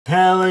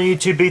Hello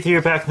YouTube, B3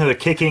 here, back with another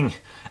kicking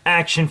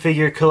action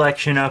figure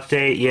collection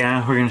update.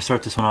 Yeah, we're going to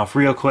start this one off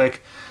real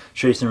quick,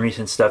 show you some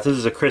recent stuff. This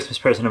is a Christmas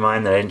present of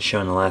mine that I didn't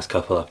show in the last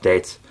couple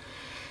updates.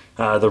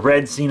 The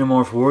red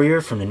Xenomorph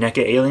Warrior from the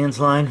N.E.C.A Aliens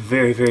line.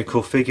 Very, very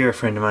cool figure. A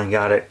friend of mine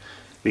got it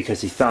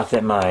because he thought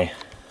that my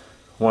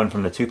one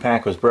from the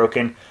 2-pack was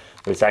broken,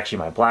 but it's actually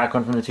my black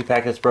one from the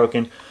 2-pack that's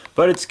broken.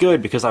 But it's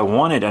good because I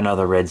wanted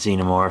another red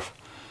Xenomorph.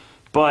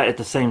 But at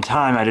the same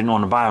time, I didn't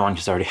want to buy one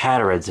because I already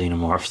had a red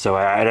Xenomorph, so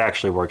it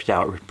actually worked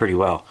out pretty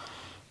well.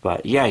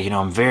 But yeah, you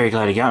know, I'm very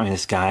glad he got me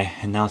this guy,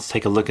 and now let's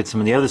take a look at some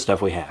of the other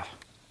stuff we have.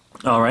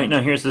 Alright, now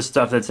here's the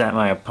stuff that's at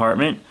my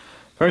apartment.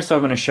 First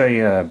I'm going to show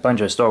you a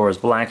bunch of Star Wars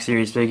Black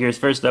Series figures.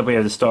 First up we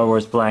have the Star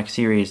Wars Black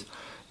Series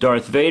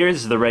Darth Vader.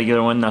 This is the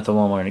regular one, not the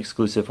Walmart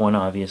exclusive one,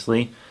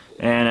 obviously.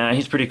 And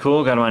he's pretty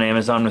cool, got him on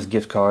Amazon with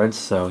gift cards,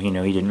 so, you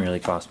know, he didn't really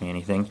cost me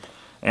anything.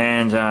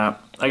 And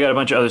I got a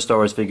bunch of other Star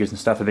Wars figures and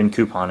stuff. I've been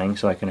couponing,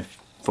 so I can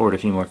afford a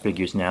few more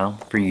figures now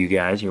for you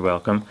guys. You're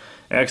welcome.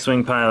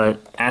 X-Wing pilot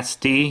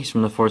Asti, he's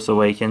from The Force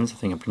Awakens. I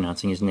think I'm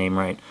pronouncing his name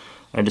right.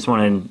 I just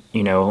wanted,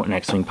 you know, an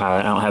X-Wing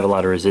pilot. I don't have a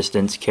lot of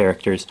Resistance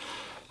characters.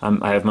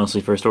 I have mostly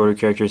First Order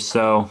characters,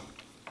 so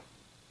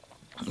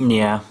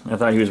yeah, I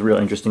thought he was a real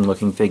interesting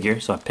looking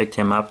figure, so I picked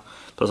him up.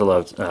 Plus I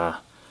loved the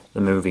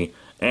movie.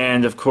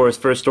 And of course,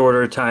 First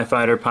Order TIE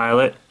Fighter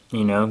pilot.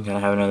 You know, gotta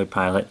have another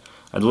pilot.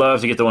 I'd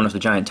love to get the one with the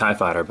giant TIE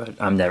Fighter, but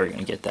I'm never going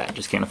to get that.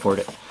 Just can't afford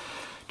it.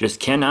 Just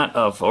cannot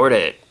afford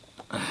it.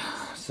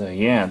 So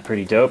yeah,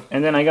 pretty dope.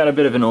 And then I got a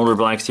bit of an older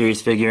Black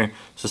Series figure.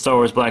 It's the Star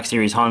Wars Black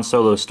Series Han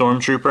Solo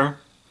Stormtrooper.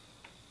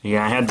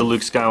 Yeah, I had the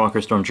Luke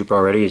Skywalker Stormtrooper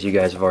already, as you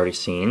guys have already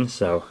seen.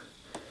 So,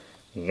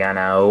 you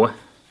know,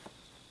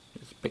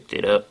 just picked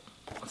it up.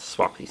 Let's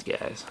swap these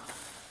guys.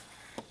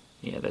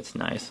 Yeah, that's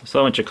nice.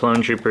 So a bunch of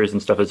clone troopers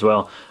and stuff as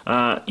well.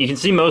 You can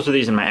see most of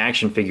these in my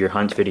action figure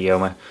hunt video.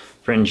 My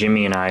friend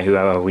Jimmy and I,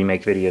 who we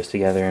make videos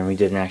together, and we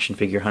did an action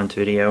figure hunt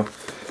video.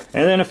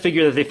 And then a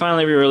figure that they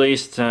finally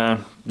re-released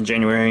in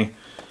January.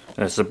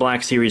 It's the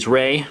Black Series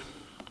Rey.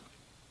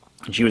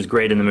 She was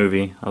great in the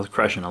movie. I was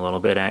crushing a little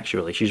bit,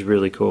 actually. She's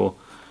really cool.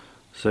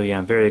 So yeah,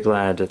 I'm very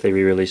glad that they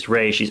re-released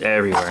Rey. She's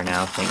everywhere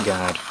now, thank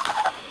God.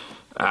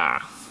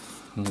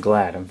 I'm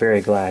glad. I'm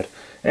very glad.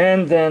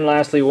 And then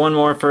lastly, one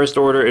more First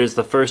Order is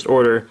the First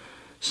Order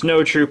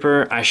Snow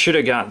Trooper. I should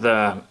have got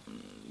the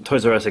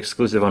Toys R Us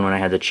exclusive one when I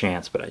had the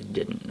chance, but I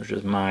didn't, which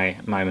was my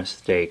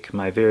mistake.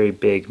 My very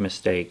big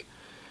mistake.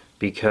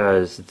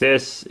 Because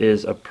this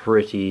is a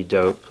pretty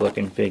dope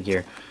looking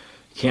figure.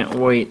 Can't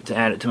wait to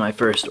add it to my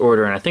First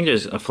Order, and I think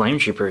there's a Flame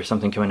Trooper or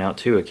something coming out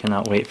too. I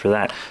cannot wait for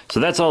that. So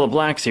that's all the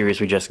Black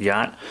Series we just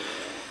got.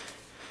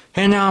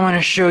 And now I'm going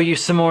to show you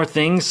some more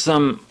things,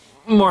 some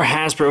more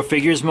Hasbro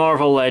figures,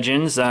 Marvel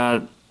Legends.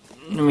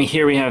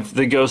 Here we have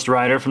the Ghost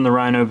Rider from the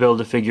Rhino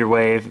Build-A-Figure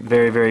wave.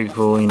 Very, very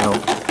cool, you know.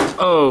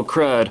 Oh,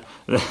 crud.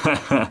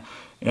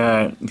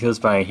 It goes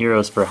by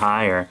Heroes for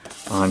Hire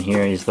on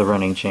here. Is the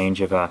running change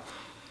of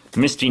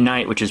Misty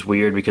Knight, which is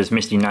weird because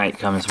Misty Knight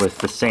comes with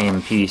the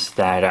same piece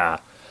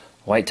that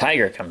White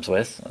Tiger comes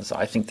with. So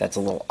I think that's a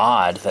little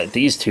odd that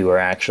these two are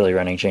actually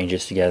running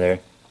changes together.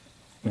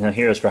 You know,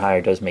 Heroes for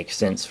Hire does make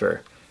sense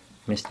for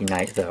Misty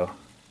Knight, though.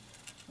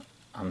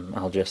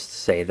 I'll just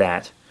say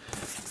that.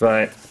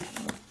 But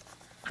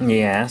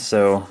yeah,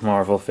 so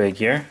Marvel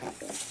figure.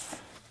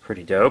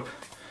 Pretty dope.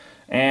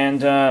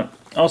 And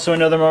also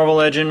another Marvel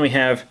Legend, we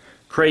have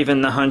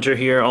Kraven the Hunter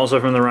here,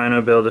 also from the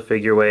Rhino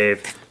Build-A-Figure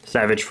wave.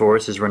 Savage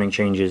Force is running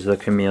changes, the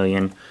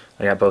Chameleon.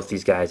 I got both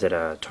these guys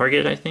at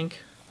Target, I think.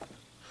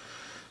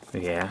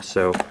 Yeah,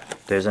 so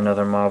there's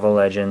another Marvel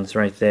Legends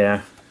right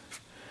there.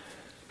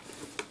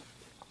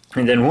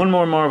 And then one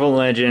more Marvel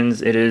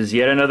Legends. It is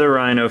yet another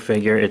Rhino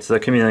figure. It's the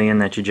Chameleon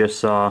that you just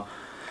saw.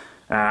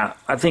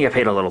 I think I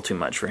paid a little too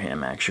much for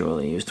him,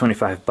 actually. He was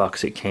 25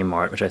 bucks at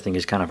Kmart, which I think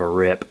is kind of a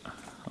rip,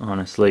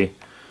 honestly.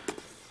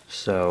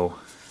 So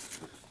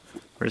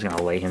we're just going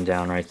to lay him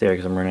down right there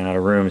because I'm running out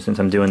of room since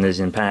I'm doing this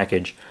in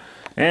package.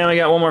 And we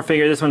got one more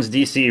figure. This one's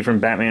DC from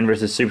Batman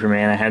vs.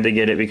 Superman. I had to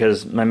get it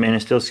because my Man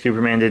of Steel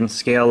Superman didn't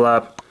scale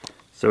up.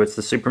 So it's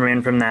the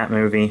Superman from that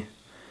movie.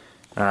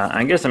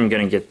 I guess I'm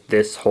going to get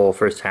this whole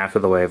first half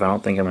of the wave. I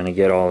don't think I'm going to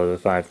get all of the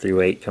 5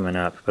 through 8 coming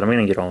up. But I'm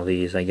going to get all of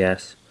these, I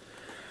guess.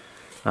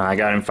 I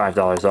got him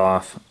 $5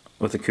 off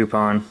with a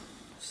coupon.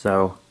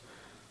 So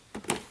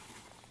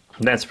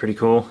that's pretty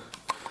cool.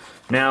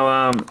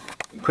 Now,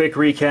 quick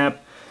recap.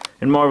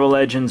 In Marvel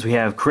Legends, we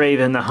have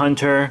Kraven the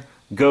Hunter,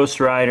 Ghost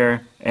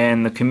Rider,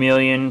 and the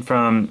Chameleon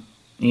from,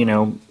 you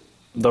know,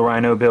 the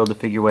Rhino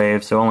Build-A-Figure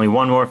wave. So only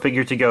one more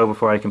figure to go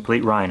before I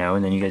complete Rhino,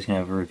 and then you guys can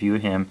have a review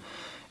of him.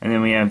 And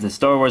then we have the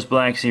Star Wars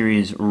Black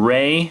Series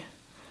Rey,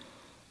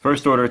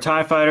 First Order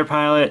TIE Fighter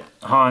pilot,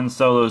 Han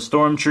Solo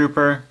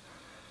Stormtrooper,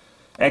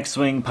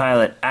 X-Wing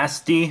pilot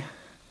Asti,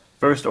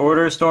 First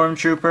Order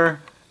Stormtrooper,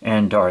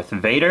 and Darth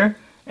Vader.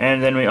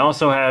 And then we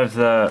also have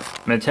the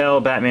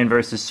Mattel Batman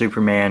vs.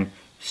 Superman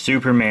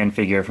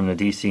figure from the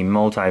DC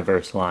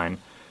Multiverse line.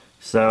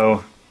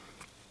 So,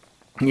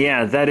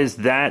 yeah, that is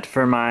that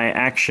for my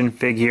action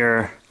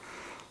figure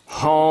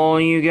haul,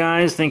 you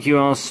guys. Thank you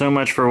all so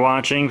much for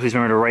watching. Please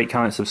remember to rate,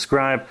 comment,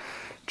 subscribe.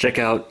 Check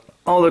out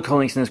all the cool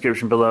links in the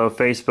description below.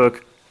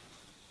 Facebook,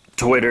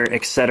 Twitter,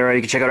 etc.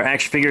 You can check out our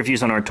action figure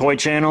reviews on our toy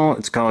channel.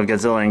 It's called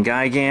Godzilla and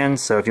Gigan.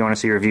 So if you want to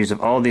see reviews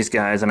of all these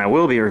guys, and I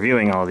will be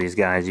reviewing all these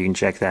guys, you can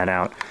check that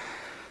out.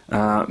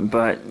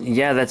 But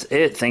yeah, that's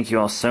it. Thank you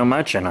all so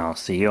much, and I'll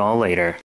see you all later.